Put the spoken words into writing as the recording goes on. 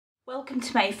Welcome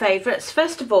to my favourites.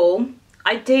 First of all,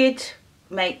 I did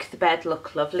make the bed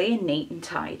look lovely and neat and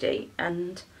tidy,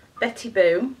 and Betty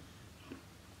Boo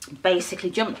basically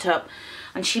jumped up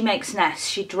and she makes nests.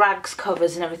 She drags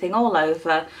covers and everything all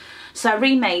over, so I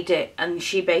remade it and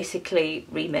she basically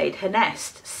remade her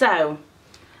nest. So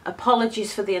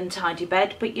apologies for the untidy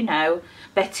bed, but you know,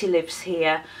 Betty lives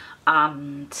here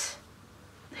and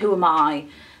who am I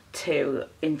to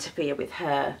interfere with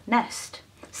her nest?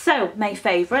 So, May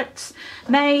favourites.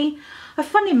 May, a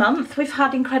funny month. We've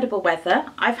had incredible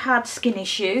weather. I've had skin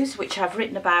issues, which I've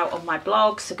written about on my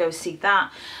blog, so go see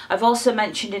that. I've also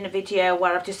mentioned in a video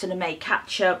where I've just done a May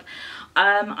catch-up.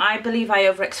 I believe I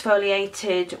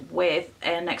over-exfoliated with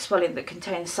an exfoliant that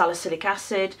contains salicylic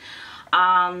acid.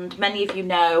 And many of you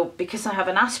know, because I have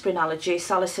an aspirin allergy,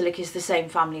 salicylic is the same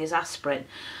family as aspirin.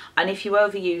 And if you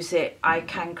overuse it, I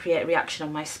can create a reaction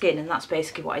on my skin, and that's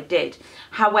basically what I did.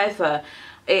 However,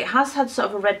 it has had sort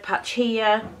of a red patch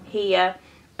here, here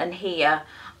and here,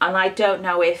 and I don't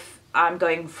know if I'm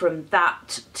going from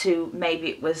that to maybe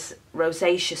it was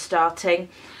rosacea starting.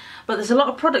 But there's a lot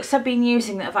of products I've been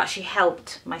using that have actually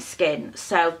helped my skin,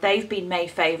 so they've been May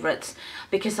favourites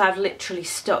because I've literally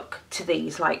stuck to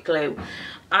these like glue.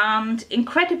 And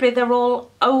incredibly, they're all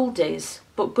oldies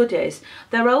but goodies.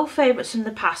 They're old favourites from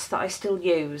the past that I still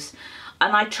use.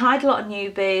 And I tried a lot of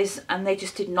newbies and they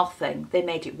just did nothing. They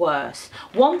made it worse.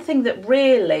 One thing that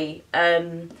really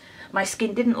my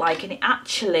skin didn't like, and it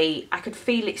actually, I could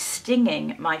feel it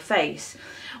stinging my face,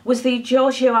 was the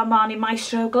Giorgio Armani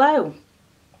Maestro Glow.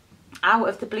 Out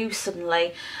of the blue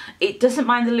suddenly. It doesn't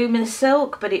mind the luminous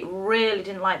silk, but it really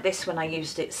didn't like this when I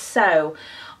used it. So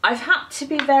I've had to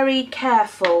be very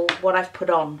careful what I've put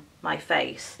on my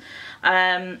face.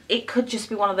 It could just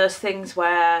be one of those things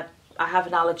where I have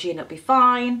an allergy and it'll be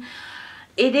fine.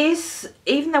 It is,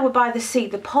 even though we're by the sea,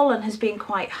 the pollen has been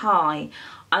quite high,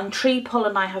 and tree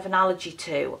pollen I have an allergy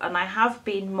to, and I have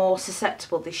been more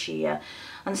susceptible this year.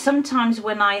 And sometimes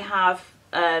when I have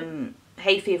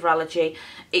hay fever allergy,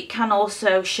 it can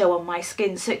also show on my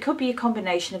skin, so it could be a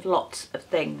combination of lots of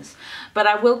things. But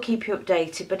I will keep you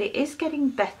updated, but it is getting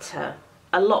better,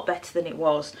 a lot better than it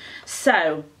was.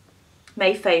 So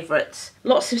May favourites,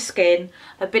 lots of skin,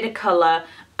 a bit of colour,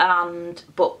 and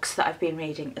books that I've been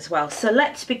reading as well. So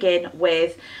let's begin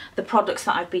with the products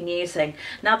that I've been using.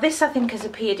 Now this I think has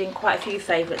appeared in quite a few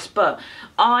favourites, but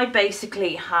I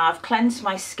basically have cleansed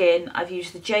my skin. I've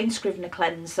used the Jane Scrivener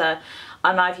cleanser,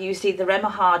 and I've used either Emma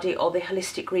Hardy or the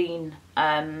Holistic Green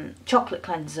chocolate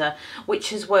cleanser,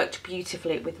 which has worked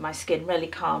beautifully with my skin, really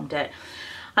calmed it.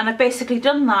 And I've basically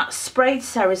done that, sprayed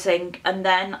Cerazink, and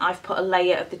then I've put a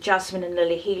layer of the Jasmine and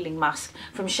Lily Healing Mask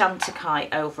from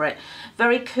Chantecaille over it.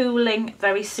 Very cooling,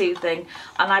 very soothing,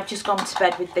 and I've just gone to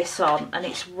bed with this on, and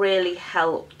it's really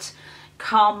helped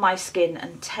calm my skin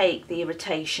and take the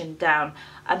irritation down.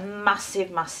 A massive,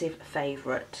 massive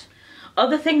favourite.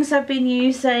 Other things I've been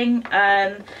using,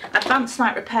 Advanced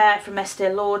Night Repair from Estee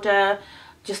Lauder,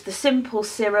 just the simple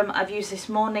serum. I've used this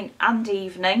morning and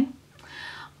evening,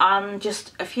 and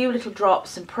just a few little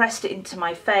drops and pressed it into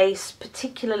my face,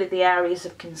 particularly the areas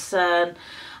of concern.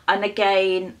 And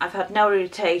again, I've had no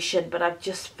irritation, but I've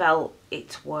just felt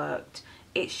it's worked.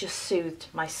 It's just soothed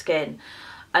my skin.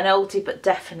 An oldie, but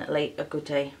definitely a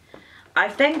goodie.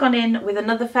 I've then gone in with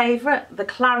another favourite, the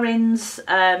Clarins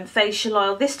facial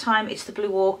oil. This time it's the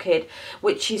Blue Orchid,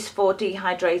 which is for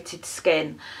dehydrated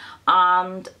skin.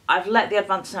 And I've let the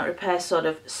Advanced Night Repair sort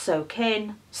of soak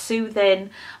in, soothe in,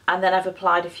 and then I've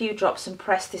applied a few drops and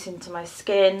pressed this into my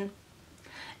skin.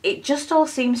 It just all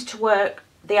seems to work.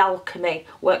 The alchemy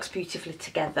works beautifully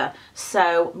together.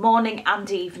 So morning and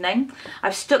evening.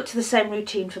 I've stuck to the same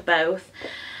routine for both.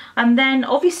 And then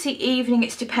obviously evening,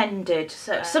 it's depended.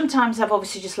 So sometimes I've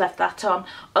obviously just left that on.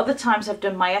 Other times I've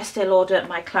done my Estee Lauder,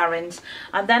 my Clarins,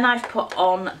 and then I've put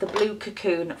on the Blue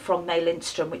Cocoon from May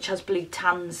Lindstrom, which has blue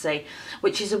tansy,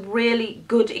 which is a really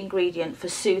good ingredient for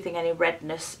soothing any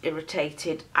redness,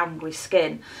 irritated, angry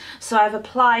skin. So I've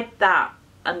applied that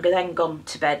and then gone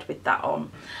to bed with that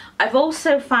on. I've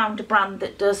also found a brand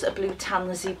that does a blue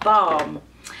tansy balm.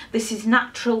 This is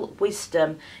Natural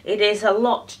Wisdom. It is a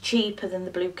lot cheaper than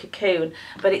the Blue Cocoon,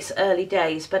 but it's early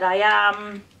days. But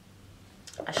I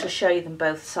shall show you them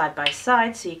both side by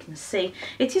side so you can see.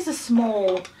 It is a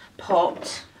small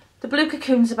pot. The Blue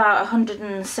Cocoon's about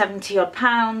 170 odd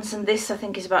pounds, and this I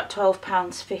think is about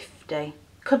 £12.50.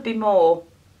 Could be more,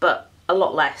 but a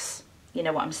lot less. You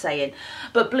know what I'm saying.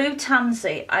 But blue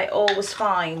tansy I always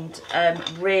find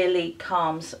really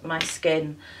calms my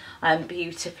skin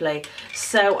beautifully.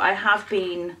 So I have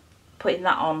been putting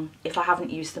that on if I haven't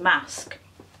used the mask.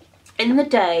 In the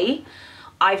day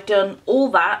I've done all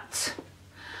that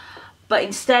But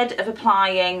instead of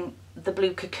applying the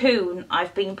Blue Cocoon,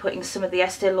 I've been putting some of the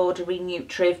Estee Lauder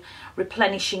Re-Nutriv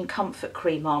Replenishing Comfort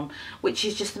Cream on, which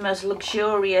is just the most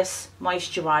luxurious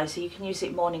moisturiser. You can use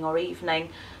it morning or evening.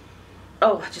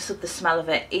 Oh, I just love the smell of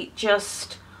it. It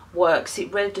just works.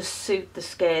 It really does soothe the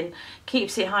skin,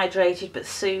 keeps it hydrated but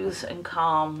soothes and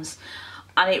calms,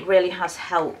 and it really has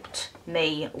helped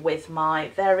me with my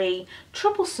very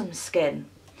troublesome skin.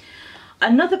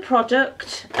 Another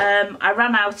product, I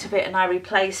ran out of it and I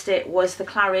replaced it, was the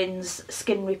Clarins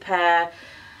Skin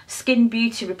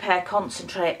Beauty Repair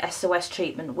Concentrate SOS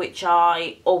treatment, which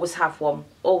I always have one,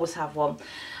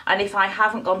 and if I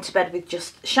haven't gone to bed with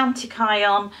just Chanticleer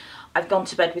on, I've gone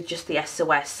to bed with just the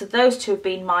SOS. So those two have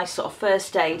been my sort of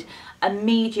first aid,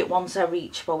 immediate ones I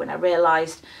reached for when I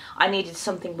realised I needed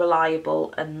something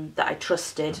reliable and that I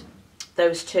trusted.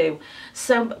 Those two.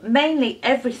 So mainly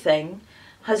everything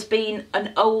has been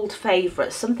an old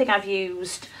favourite, something I've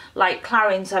used, like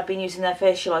Clarins. I've been using their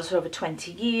facial oils for over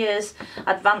 20 years.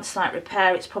 Advanced Night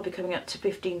Repair, it's probably coming up to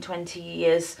 15-20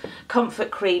 years. Comfort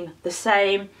Cream, the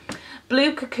same.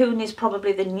 Blue Cocoon is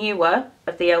probably the newer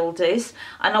of the oldies,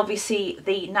 and obviously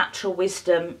the Natural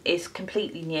Wisdom is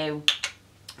completely new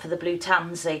for the Blue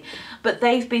Tansy, but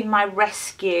they've been my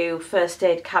rescue first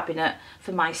aid cabinet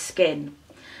for my skin.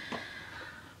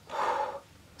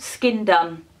 Skin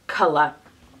Done colour.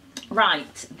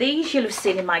 Right, these you'll have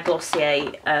seen in my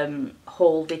Glossier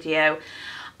haul video.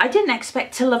 I didn't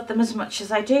expect to love them as much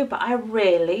as I do, but I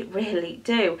really, really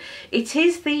do. It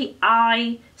is the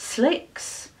Eye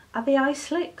Slicks. Are they Eye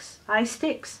Slicks? Eye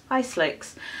Sticks? Eye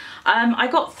Slicks. I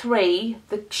got 3,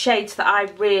 the shades that I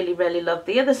really, really love.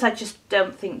 The others I just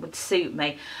don't think would suit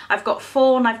me. I've got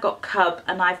Fawn, I've got Cub,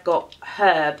 and I've got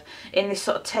Herb in this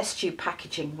sort of test tube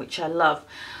packaging, which I love.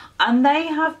 And they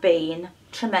have been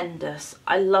tremendous.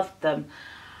 I love them.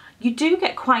 You do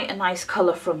get quite a nice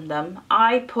colour from them.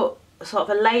 I put sort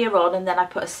of a layer on and then I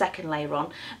put a second layer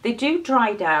on. They do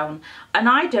dry down, and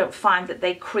I don't find that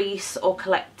they crease or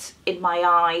collect in my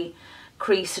eye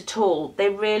crease at all. They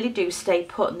really do stay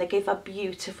put and they give a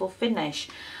beautiful finish.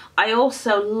 I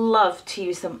also love to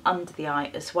use them under the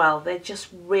eye as well. They're just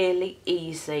really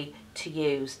easy to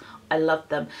use. I love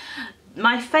them.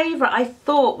 My favourite I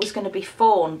thought was going to be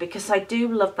Fawn, because I do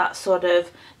love that sort of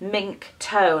mink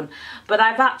tone, but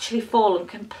I've actually fallen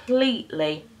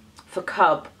completely for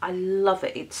Cub. I love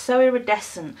it. It's so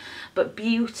iridescent but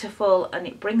beautiful, and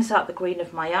it brings out the green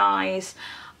of my eyes,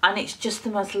 and it's just the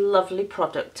most lovely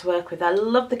product to work with. I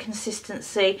love the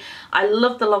consistency, I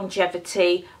love the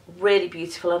longevity, really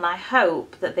beautiful, and I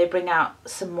hope that they bring out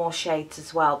some more shades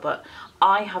as well, but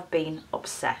I have been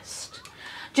obsessed.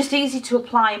 Just easy to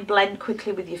apply and blend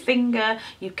quickly with your finger.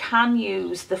 You can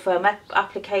use the foam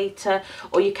applicator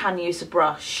or you can use a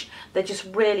brush. They're just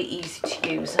really easy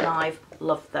to use and I've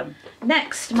loved them.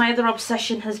 Next, my other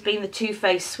obsession has been the Too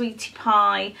Faced Sweetie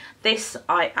Pie. This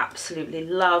I absolutely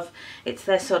love. It's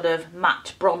their sort of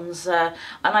matte bronzer,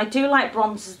 and I do like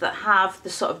bronzers that have the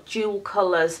sort of dual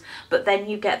colours, but then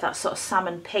you get that sort of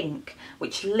salmon pink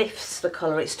which lifts the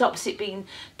colour. It stops it being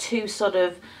too sort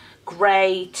of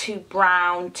grey, too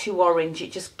brown, too orange.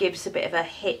 It just gives a bit of a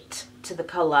hit to the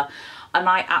colour, and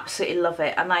I absolutely love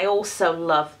it. And I also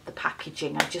love the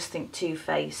packaging. I just think Too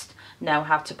Faced know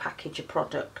how to package a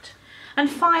product. And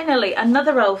finally,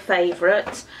 another old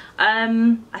favourite.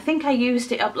 I think I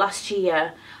used it up last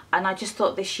year, and I just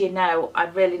thought this year, no, I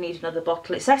really need another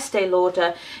bottle. It's Estee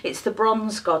Lauder. It's the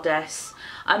Bronze Goddess.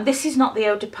 And this is not the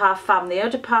Eau de Parfum. The Eau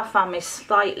de Parfum is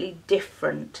slightly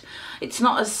different. It's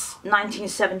not as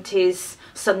 1970s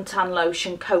suntan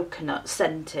lotion coconut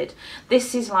scented.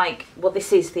 This is like, well,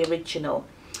 this is the original.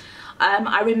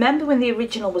 I remember when the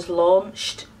original was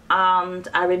launched, and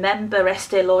I remember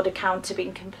Estee Lauder counter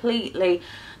being completely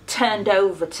turned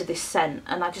over to this scent,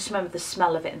 and I just remember the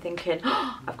smell of it and thinking,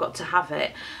 oh, I've got to have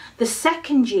it. The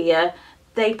second year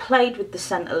they played with the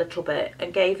scent a little bit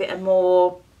and gave it a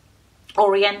more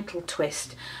oriental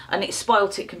twist, and it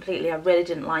spoilt it completely. I really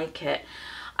didn't like it.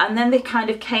 And then they kind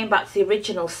of came back to the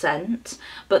original scent,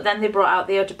 but then they brought out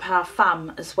the Eau de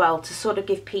Parfum as well to sort of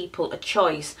give people a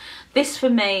choice. This for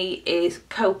me is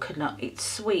coconut. It's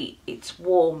sweet, it's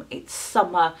warm, it's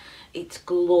summer, it's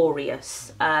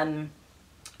glorious.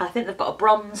 I think they've got a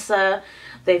bronzer,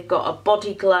 they've got a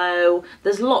body glow.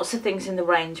 There's lots of things in the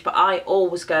range, but I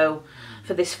always go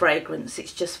for this fragrance.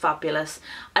 It's just fabulous,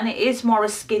 and it is more a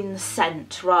skin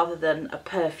scent rather than a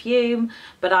perfume,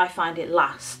 but I find it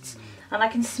lasts, and I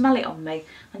can smell it on me,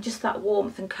 and just that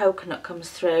warmth and coconut comes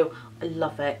through. I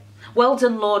love it. Well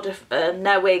done, Lauder,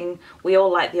 knowing we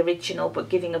all like the original but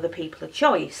giving other people a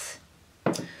choice.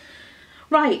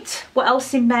 Right, what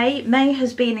else in May? May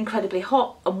has been incredibly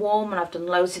hot and warm, and I've done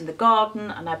loads in the garden,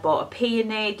 and I bought a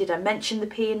peony. Did I mention the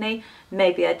peony?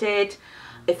 Maybe I did.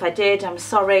 If I did, I'm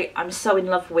sorry. I'm so in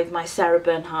love with my Sarah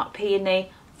Bernhardt peony.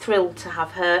 Thrilled to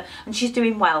have her, and she's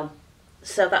doing well.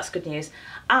 So that's good news.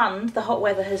 And the hot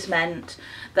weather has meant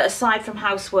that aside from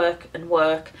housework and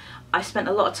work, I spent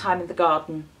a lot of time in the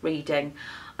garden reading.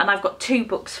 And I've got 2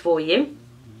 books for you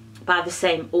by the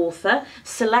same author,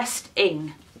 Celeste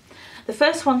Ng. The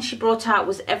first one she brought out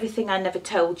was Everything I Never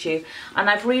Told You, and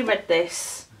I've reread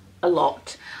this a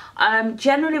lot.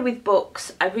 Generally with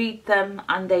books, I read them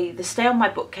and they stay on my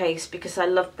bookcase because I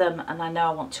love them and I know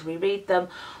I want to reread them,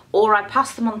 or I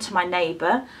pass them on to my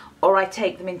neighbour, or I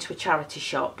take them into a charity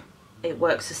shop. It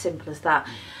works as simple as that.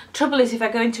 Trouble is, if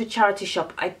I go into a charity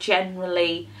shop, I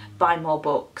generally buy more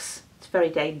books. It's very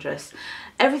dangerous.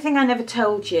 Everything I Never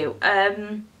Told You.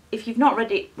 If you've not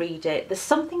read it, read it. There's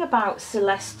something about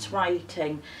Celeste's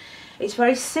writing. It's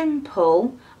very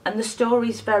simple and the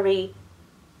story's very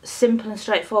simple and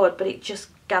straightforward, but it just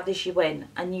gathers you in,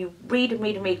 and you read and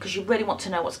read and read because you really want to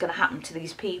know what's going to happen to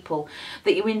these people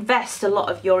that you invest a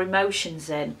lot of your emotions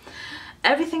in.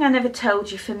 Everything I Never Told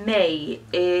You for me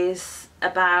is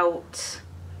about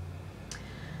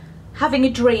having a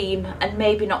dream and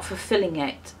maybe not fulfilling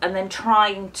it, and then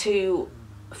trying to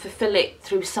fulfill it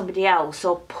through somebody else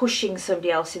or pushing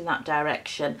somebody else in that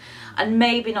direction, and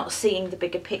maybe not seeing the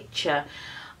bigger picture,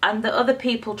 and that other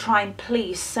people try and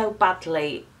please so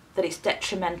badly that it's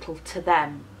detrimental to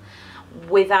them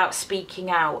without speaking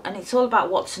out. And it's all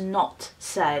about what's not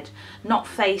said, not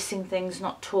facing things,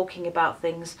 not talking about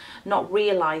things, not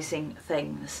realising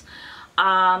things.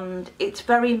 And it's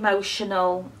very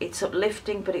emotional, it's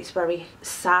uplifting, but it's very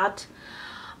sad.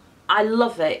 I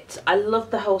love it. I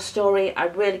love the whole story. I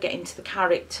really get into the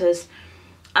characters,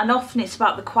 and often it's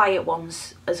about the quiet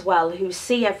ones as well, who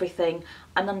see everything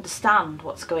and understand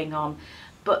what's going on,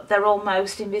 but they're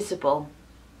almost invisible.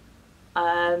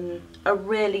 A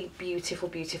really beautiful,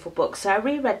 beautiful book. So I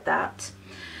reread that,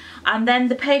 and then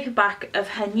the paperback of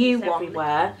her new one,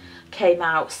 Everywhere, came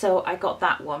out, so I got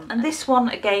that one. And this one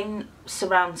again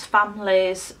surrounds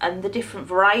families and the different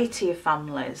variety of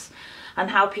families, and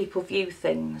how people view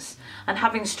things, and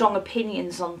having strong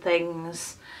opinions on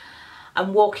things,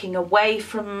 and walking away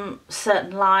from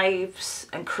certain lives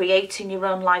and creating your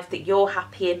own life that you're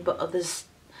happy in, but others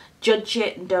judge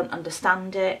it and don't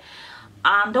understand it.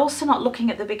 And also not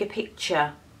looking at the bigger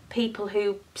picture. People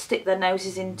who stick their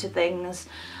noses into things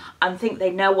and think they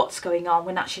know what's going on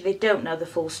when actually they don't know the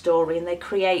full story, and they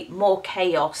create more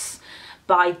chaos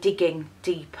by digging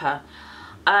deeper.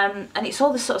 And it's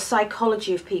all the sort of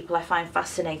psychology of people I find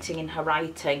fascinating in her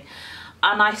writing.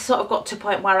 And I sort of got to a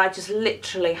point where I just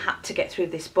literally had to get through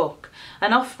this book.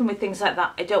 And often with things like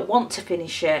that, I don't want to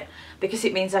finish it because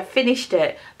it means I've finished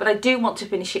it. But I do want to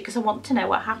finish it because I want to know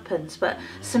what happens. But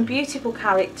some beautiful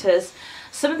characters.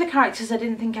 Some of the characters I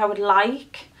didn't think I would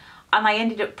like, and I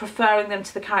ended up preferring them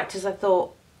to the characters I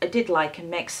thought I did like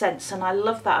and make sense. And I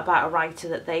love that about a writer,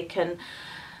 that they can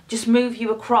just move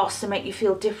you across and make you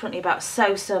feel differently about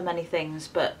so many things.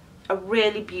 But a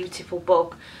really beautiful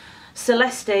book.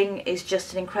 Celeste Ng is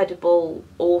just an incredible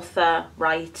author,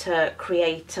 writer,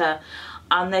 creator,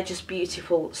 and they're just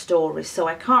beautiful stories, so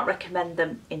I can't recommend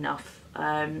them enough.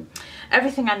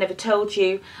 Everything I Never Told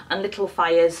You and Little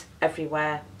Fires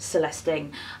Everywhere, Celeste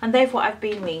Ng. And they're what I've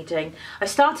been reading. I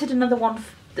started another one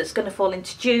that's going to fall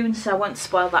into June, so I won't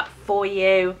spoil that for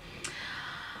you.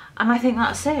 And I think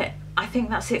that's it. I think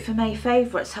that's it for May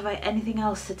favourites. Have I anything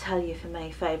else to tell you for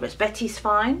May favourites? Betty's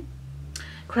fine.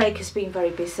 Craig has been very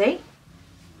busy.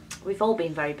 We've all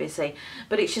been very busy,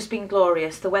 but it's just been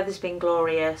glorious. The weather's been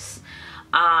glorious,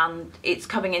 and it's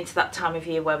coming into that time of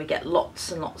year where we get lots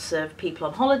and lots of people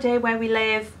on holiday where we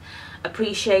live,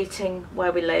 appreciating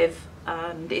where we live,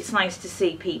 and it's nice to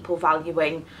see people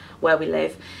valuing where we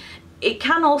live. It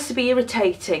can also be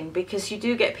irritating because you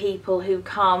do get people who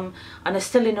come and are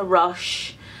still in a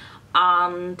rush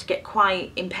and get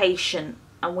quite impatient,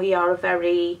 and we are a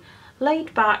very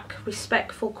laid back,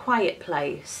 respectful, quiet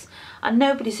place, and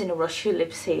nobody's in a rush who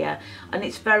lives here, and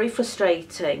it's very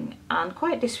frustrating and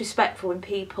quite disrespectful when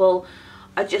people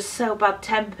are just so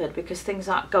bad-tempered because things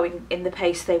aren't going in the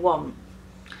pace they want.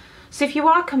 So if you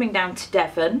are coming down to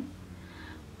Devon,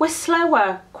 we're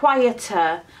slower,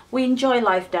 quieter, we enjoy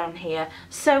life down here,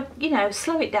 so you know,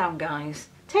 slow it down guys,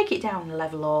 take it down a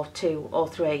level or 2 or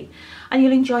 3 and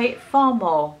you'll enjoy it far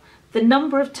more. The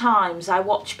number of times I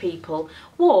watch people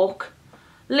walk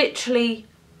literally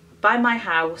by my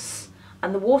house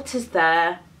and the water's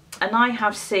there, and I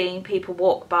have seen people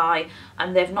walk by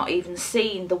and they've not even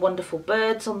seen the wonderful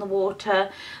birds on the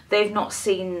water, they've not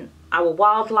seen our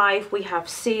wildlife. We have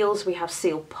seals, we have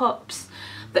seal pups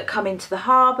that come into the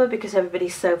harbour because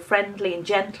everybody's so friendly and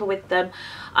gentle with them.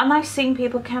 And I've seen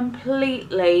people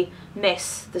completely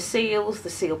miss the seals, the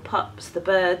seal pups, the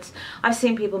birds. I've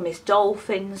seen people miss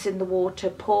dolphins in the water,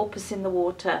 porpoise in the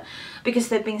water, because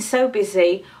they've been so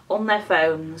busy on their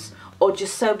phones or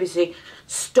just so busy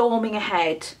storming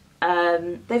ahead.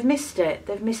 They've missed it.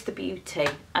 They've missed the beauty.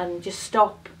 And just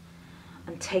stop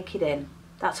and take it in.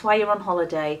 That's why you're on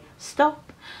holiday.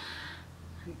 Stop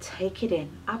and take it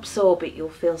in. Absorb it. You'll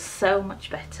feel so much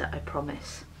better, I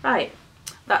promise. Right,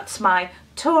 that's my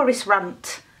tourist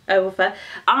rant over.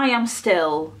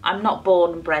 I'm not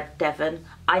born and bred Devon.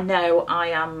 I know I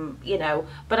am, you know,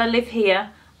 but I live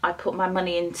here. I put my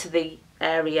money into the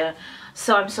area,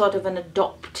 so I'm sort of an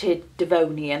adopted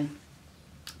Devonian.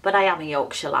 But I am a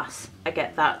Yorkshire lass, I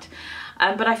get that.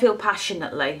 But I feel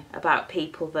passionately about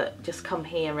people that just come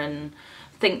here and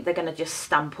think they're going to just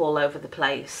stamp all over the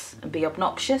place and be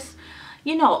obnoxious.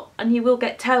 You're not, and you will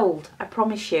get told, I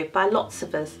promise you, by lots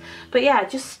of us. But yeah,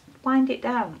 just wind it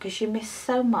down, because you miss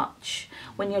so much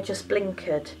when you're just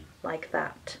blinkered like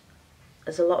that,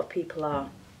 as a lot of people are.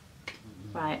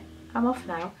 Right, I'm off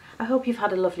now. I hope you've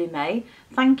had a lovely May.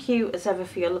 Thank you as ever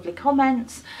for your lovely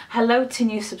comments. Hello to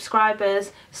new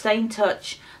subscribers. Stay in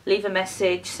touch, leave a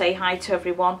message, say hi to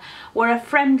everyone. We're a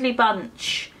friendly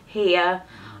bunch here.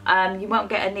 You won't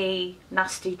get any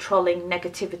nasty trolling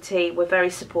negativity. We're very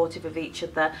supportive of each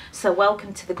other. So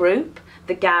welcome to the group,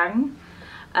 the gang,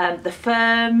 the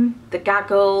firm, the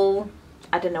gaggle.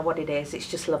 I don't know what it is. It's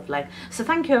just lovely. So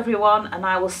thank you everyone, and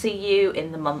I will see you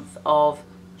in the month of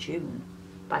June.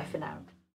 Bye for now.